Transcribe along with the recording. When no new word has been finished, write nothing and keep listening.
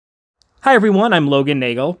Hi everyone, I'm Logan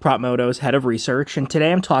Nagel, PropMoto's head of research, and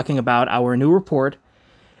today I'm talking about our new report,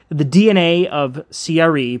 The DNA of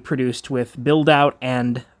CRE, produced with BuildOut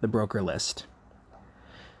and the Broker List.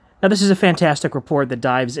 Now, this is a fantastic report that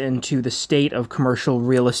dives into the state of commercial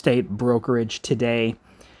real estate brokerage today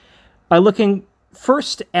by looking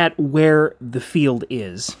first at where the field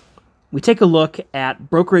is. We take a look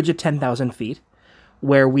at brokerage at 10,000 feet,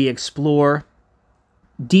 where we explore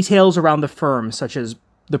details around the firm, such as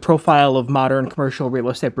the profile of modern commercial real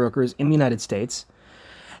estate brokers in the United States,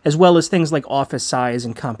 as well as things like office size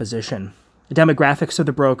and composition, the demographics of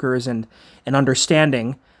the brokers, and an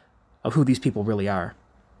understanding of who these people really are.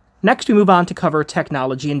 Next, we move on to cover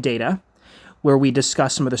technology and data, where we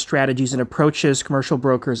discuss some of the strategies and approaches commercial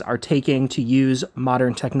brokers are taking to use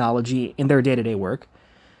modern technology in their day-to-day work.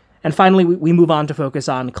 And finally, we move on to focus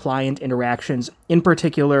on client interactions, in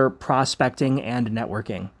particular prospecting and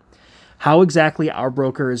networking. How exactly are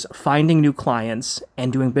brokers finding new clients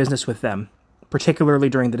and doing business with them, particularly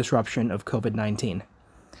during the disruption of COVID-19?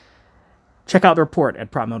 Check out the report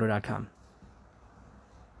at PropMoto.com.